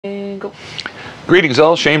Go. Greetings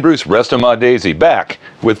all, Shane Bruce, Restomod Daisy, back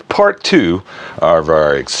with part 2 of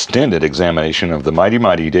our extended examination of the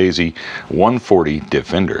mighty Daisy 140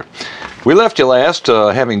 Defender. We left you last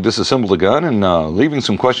having disassembled the gun and leaving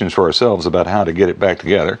some questions for ourselves about how to get it back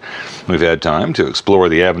together. We've had time to explore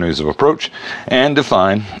the avenues of approach and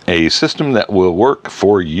define a system that will work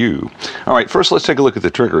for you. Alright, first let's take a look at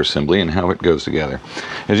the trigger assembly and how it goes together.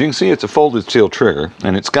 As you can see, it's a folded steel trigger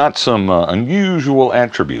and it's got some unusual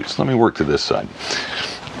attributes. Let me work to this side.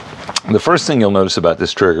 The first thing you'll notice about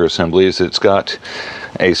this trigger assembly is it's got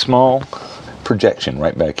a small projection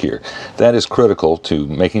right back here. That is critical to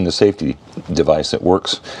making the safety device that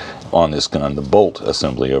works on this gun, the bolt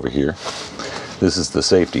assembly over here. This is the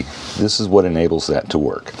safety. This is what enables that to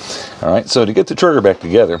work. Alright, so to get the trigger back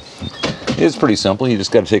together, it's pretty simple. You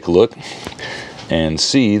just got to take a look and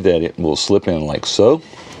see that it will slip in like so.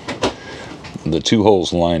 The two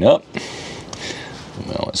holes line up.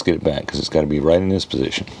 Well, let's get it back because it's got to be right in this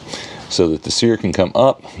position so that the sear can come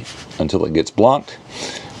up until it gets blocked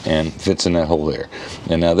and fits in that hole there.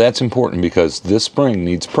 And now that's important because this spring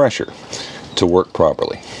needs pressure to work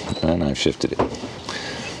properly. And I've shifted it.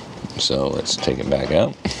 So let's take it back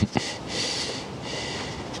out.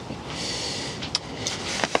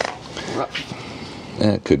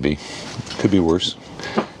 It could be worse.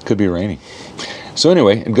 Could be raining. So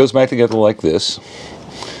anyway, it goes back together like this.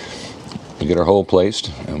 We get our hole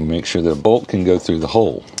placed and make sure that a bolt can go through the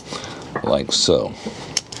hole like so.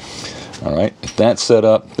 Alright, if that's set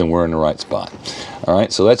up, then we're in the right spot.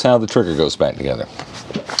 Alright, so that's how the trigger goes back together.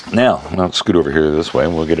 Now, I'll scoot over here this way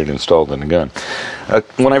and we'll get it installed in the gun.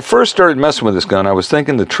 When I first started messing with this gun, I was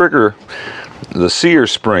thinking the trigger, the sear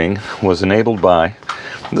spring, was enabled by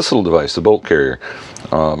this little device, the bolt carrier,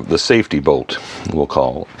 the safety bolt, we'll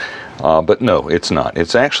call it. But no, it's not.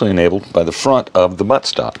 It's actually enabled by the front of the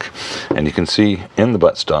buttstock. And you can see in the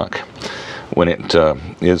buttstock,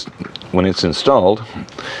 when it's installed,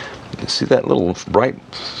 you see that little bright,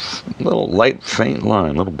 little light, faint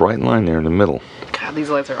line, little bright line there in the middle. God, these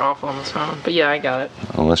lights are awful on this phone. But yeah, I got it.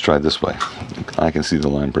 Well, let's try it this way. I can see the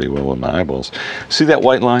line pretty well with my eyeballs. See that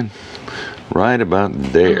white line? Right about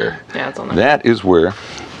there. Yeah, it's on there. That is where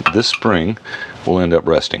this spring will end up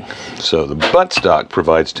resting. So the buttstock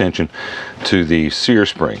provides tension to the sear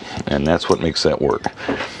spring, and that's what makes that work.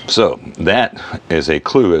 So that is a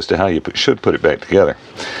clue as to how you should put it back together.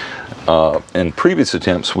 In previous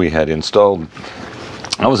attempts we had installed,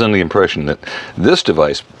 I was under the impression that this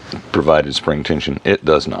device provided spring tension. It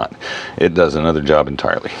does not. It does another job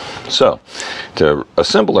entirely. So to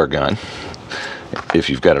assemble our gun, if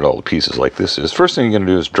you've got it all to pieces like this is, first thing you're going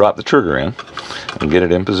to do is drop the trigger in and get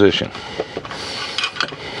it in position.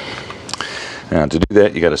 Now to do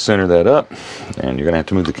that, you got to center that up, and you're going to have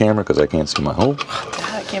to move the camera because I can't see my hole. God,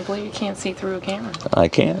 I can't believe you can't see through a camera. I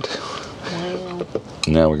can't. Wow.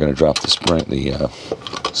 Now we're going to drop the spring,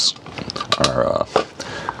 our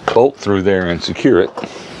bolt through there and secure it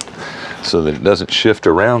so that it doesn't shift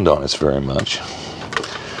around on us very much.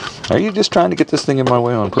 Are you just trying to get this thing in my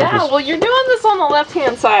way on purpose? Yeah, well, you're doing this on the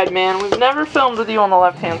left-hand side, man. We've never filmed with you on the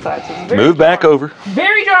left-hand side. So it's very Move back jarring. over.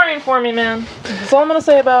 Very jarring for me, man. That's all I'm going to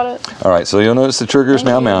say about it. All right, so you'll notice the trigger is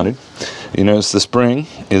now mounted. You notice the spring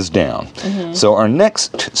is down. So our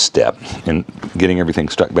next step in getting everything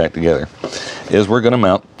stuck back together is we're going to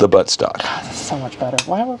mount the buttstock. God, this is so much better.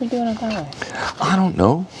 Why were we doing it that way? I don't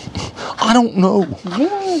know. I don't know. You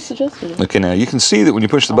only suggested it. Okay, now you can see that when you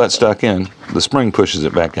push the buttstock in, the spring pushes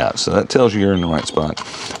it back out. So that tells you you're in the right spot.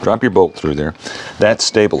 Drop your bolt through there. That's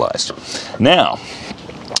stabilized. Now,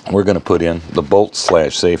 we're going to put in the bolt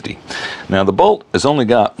slash safety. Now the bolt has only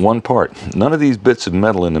got one part. None of these bits of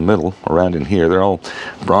metal in the middle, around in here, they're all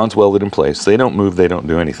bronze welded in place. They don't move, they don't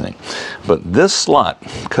do anything. But this slot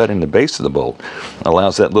cut in the base of the bolt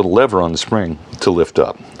allows that little lever on the spring to lift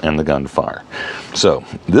up and the gun to fire. So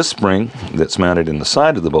this spring that's mounted in the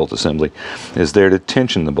side of the bolt assembly is there to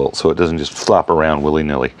tension the bolt so it doesn't just flop around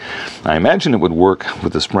willy-nilly. I imagine it would work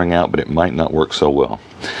with the spring out, but it might not work so well.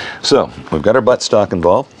 So we've got our buttstock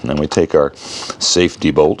involved, and then we take our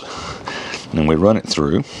safety bolt and we run it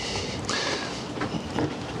through.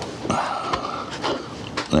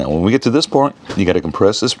 Now when we get to this point, you got to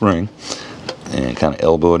compress the spring and kind of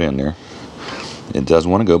elbow it in there. It doesn't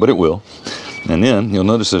want to go, but it will. And then you'll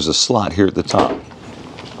notice there's a slot here at the top.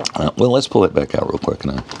 Well, let's pull it back out real quick,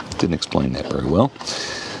 and I didn't explain that very well.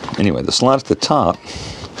 Anyway, the slot at the top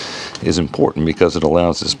is important because it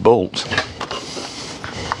allows this bolt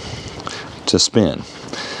to spin.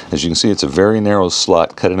 As you can see, it's a very narrow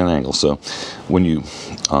slot cut at an angle. So when you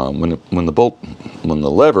when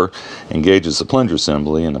the lever engages the plunger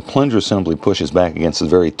assembly and the plunger assembly pushes back against the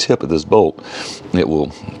very tip of this bolt, it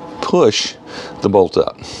will push the bolt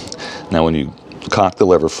up. Now when you cock the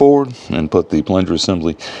lever forward and put the plunger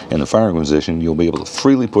assembly in the firing position, you'll be able to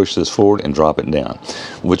freely push this forward and drop it down,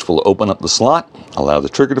 which will open up the slot, allow the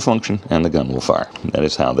trigger to function, and the gun will fire. That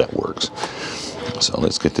is how that works. So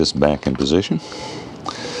let's get this back in position.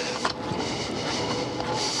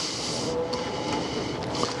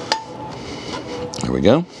 There we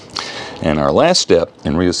go. And our last step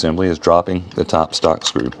in reassembly is dropping the top stock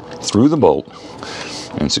screw through the bolt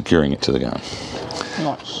and securing it to the gun.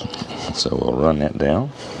 Nice. So we'll run that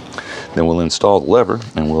down. Then we'll install the lever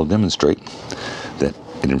and we'll demonstrate that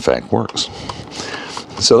it in fact works.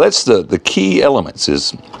 So that's the key elements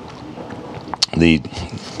is the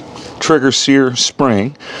trigger sear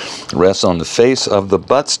spring rests on the face of the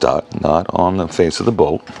buttstock, not on the face of the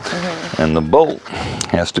bolt. And the bolt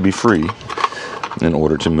has to be free in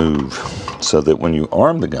order to move, so that when you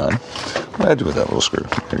arm the gun, what do I do with that little screw?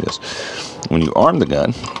 There it is. When you arm the gun,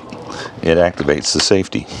 it activates the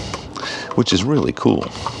safety, which is really cool.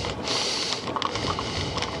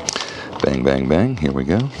 Bang, bang, bang. Here we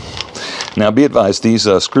go. Now be advised, these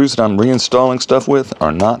screws that I'm reinstalling stuff with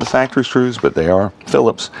are not the factory screws, but they are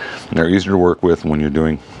Phillips, and they're easier to work with when you're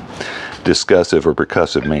doing discussive or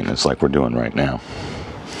percussive maintenance like we're doing right now.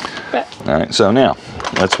 All right, so now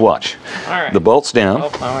let's watch. All right. The bolt's down.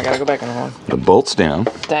 Oh, I gotta go back in the one. The bolt's down.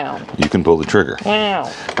 Down. You can pull the trigger. Wow.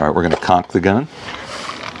 All right, we're going to cock the gun.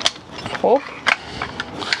 Oh.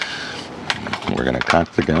 We're going to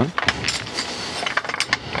cock the gun.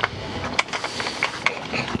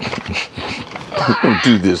 Don't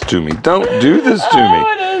do this to me. Don't do this to me.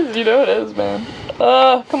 Oh, it is. You know it is, man.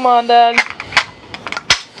 Oh, come on, Dad.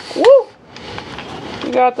 Woo!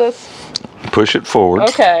 You got this. Push it forward.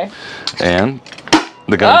 Okay. And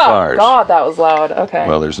the gun fires. Oh, God, that was loud. Okay.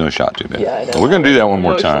 Well, there's no shot to it. Yeah, I know. We're going to do that one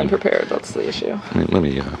more time. Prepared. That's the issue. Let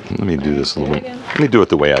me do this a little bit. Let me do it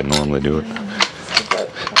the way I normally do it.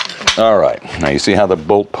 All right. Now you see how the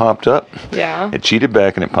bolt popped up? Yeah. It cheated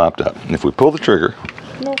back and it popped up. And if we pull the trigger,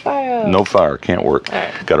 no fire. no fire. Can't work. All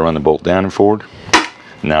right. Got to run the bolt down and forward.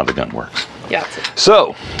 Now the gun works. Yeah.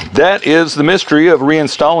 So that is the mystery of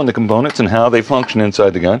reinstalling the components and how they function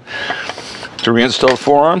inside the gun. To reinstall the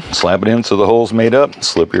forearm, slap it in so the hole's made up,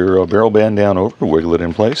 slip your barrel band down over, wiggle it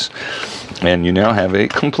in place, and you now have a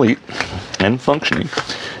complete and functioning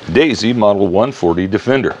Daisy Model 140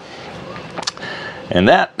 Defender. And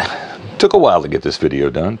that took a while to get this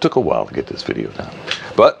video done.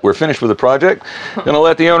 But we're finished with the project. Gonna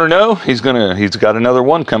let the owner know he's got another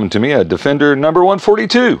one coming to me, a Defender number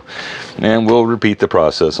 142, and we'll repeat the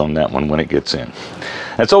process on that one when it gets in.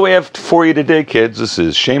 That's all we have for you today, kids. This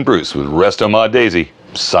is Shane Bruce with Restomod Daisy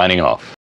signing off.